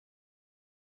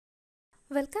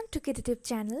Welcome to KittyTip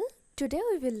channel. Today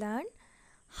we will learn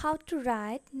how to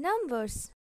write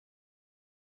numbers.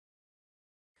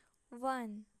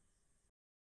 1.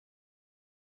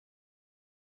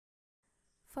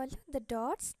 Follow the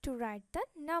dots to write the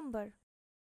number.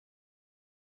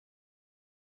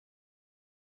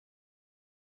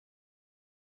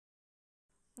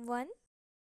 1.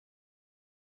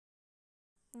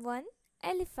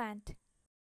 Elephant.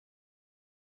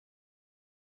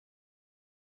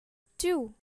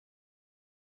 2.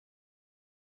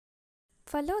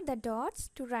 Follow the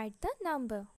dots to write the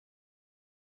number.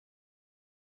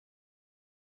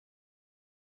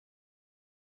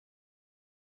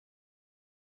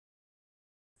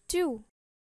 2.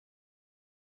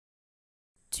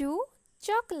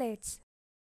 Chocolates.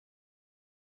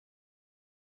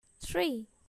 3.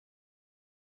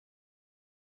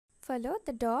 Follow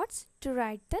the dots to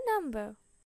write the number.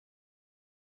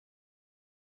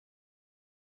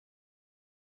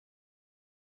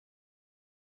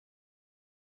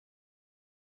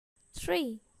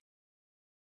 3.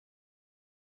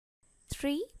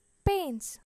 3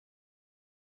 pens.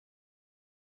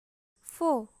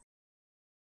 4.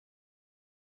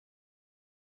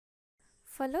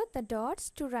 Follow the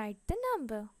dots to write the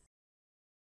number.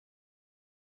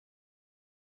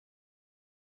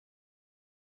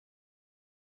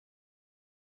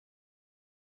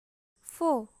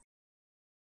 4.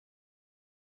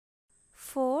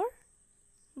 4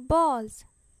 balls.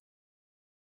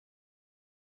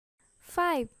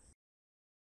 5.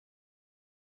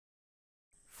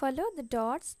 Follow the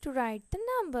dots to write the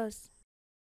numbers.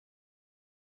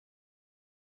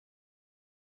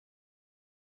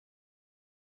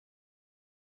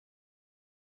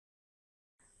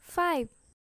 5.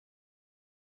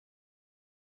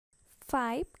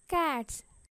 5 cats.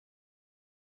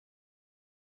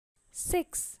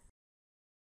 6.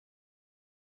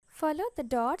 Follow the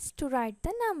dots to write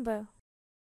the number.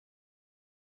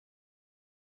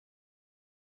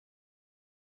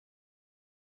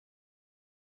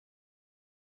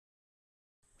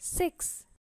 6.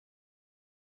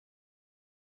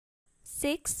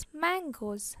 6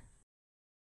 mangoes.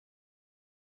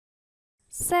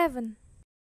 7.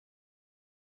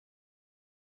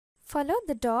 Follow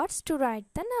the dots to write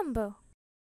the number.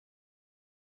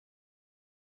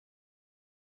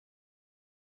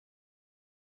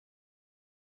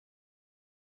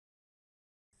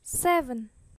 7.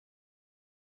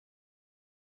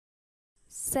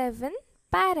 7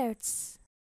 parrots.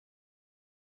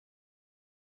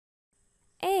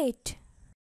 8.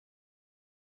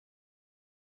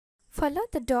 Follow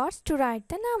the dots to write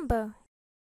the number.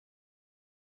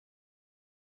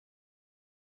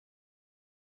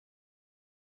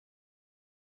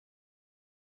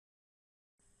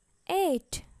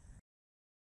 8.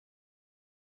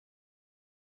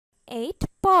 8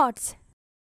 pots.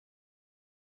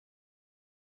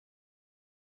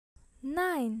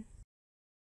 9.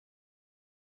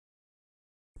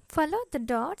 Follow the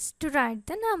dots to write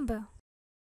the number.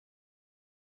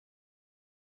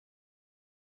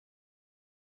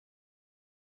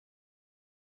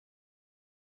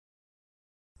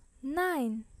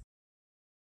 9.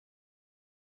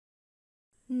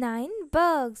 9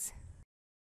 bugs.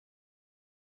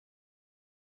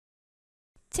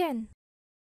 10.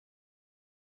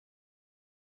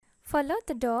 Follow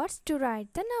the dots to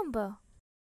write the number.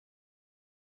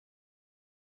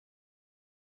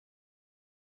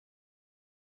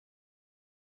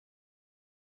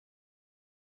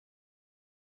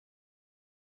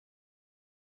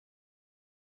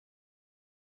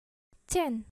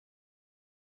 10.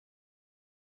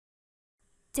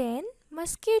 10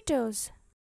 mosquitoes.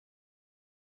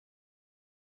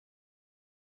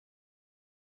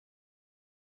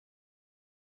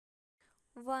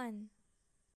 1.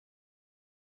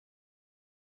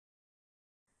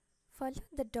 Follow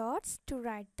the dots to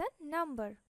write the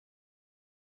number.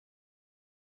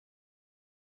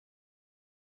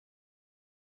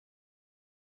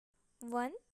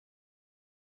 1.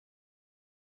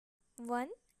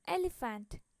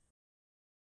 Elephant.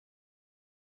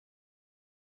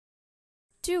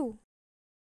 2.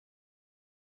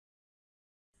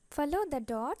 Follow the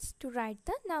dots to write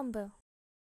the number.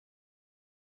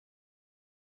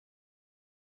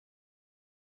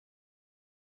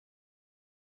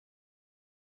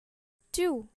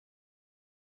 2.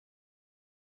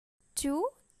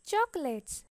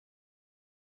 Chocolates.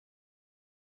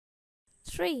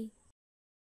 3.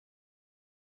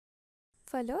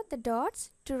 Follow the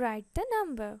dots to write the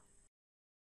number.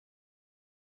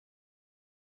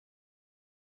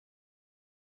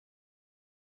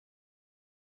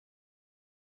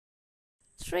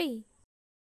 3.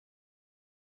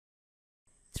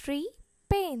 3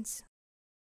 pens.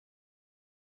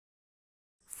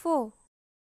 4.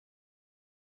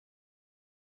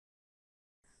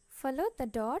 Follow the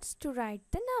dots to write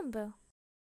the number.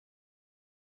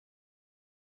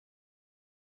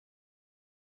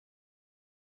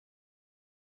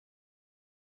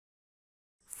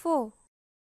 4.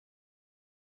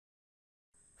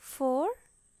 4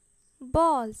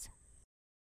 balls.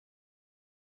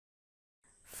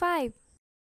 5.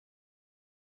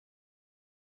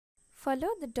 Follow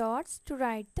the dots to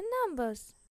write the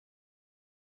numbers.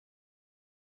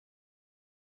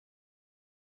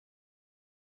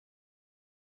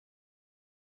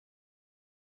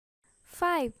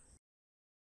 5.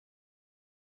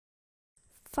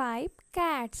 5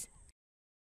 cats.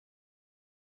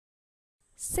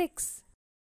 6.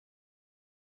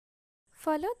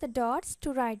 Follow the dots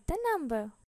to write the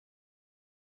number.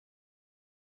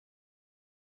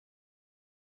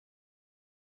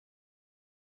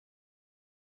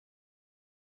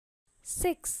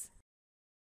 6.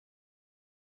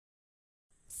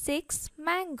 6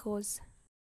 mangoes.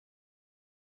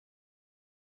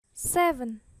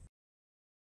 7.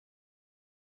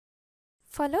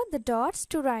 Follow the dots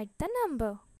to write the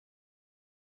number.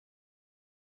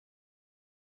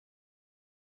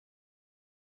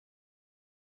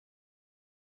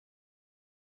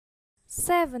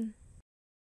 7.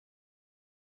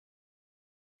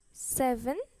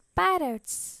 7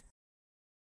 parrots.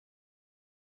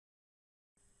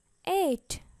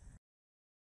 8.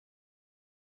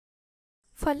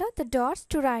 Follow the dots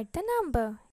to write the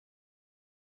number.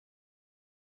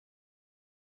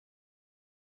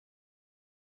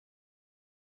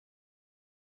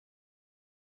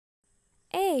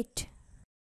 8.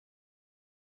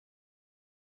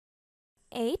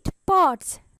 8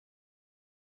 pots.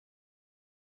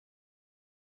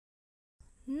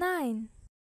 9.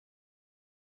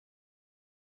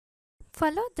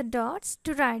 Follow the dots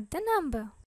to write the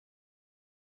number.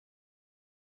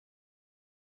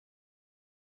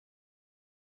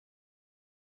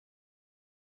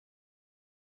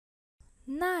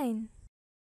 9.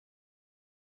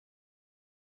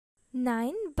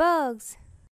 9 bugs.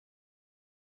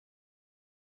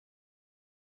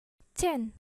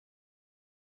 10.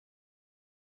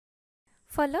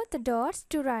 Follow the dots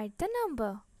to write the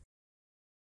number.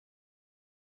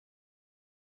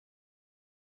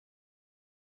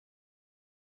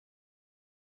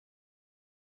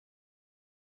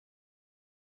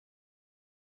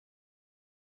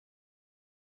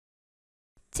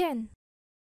 10.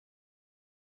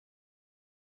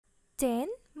 10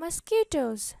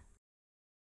 mosquitoes.